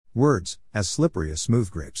Words, as slippery as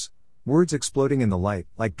smooth grapes. Words exploding in the light,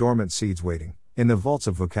 like dormant seeds waiting, in the vaults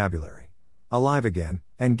of vocabulary. Alive again,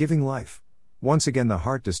 and giving life. Once again the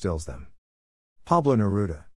heart distills them. Pablo Neruda.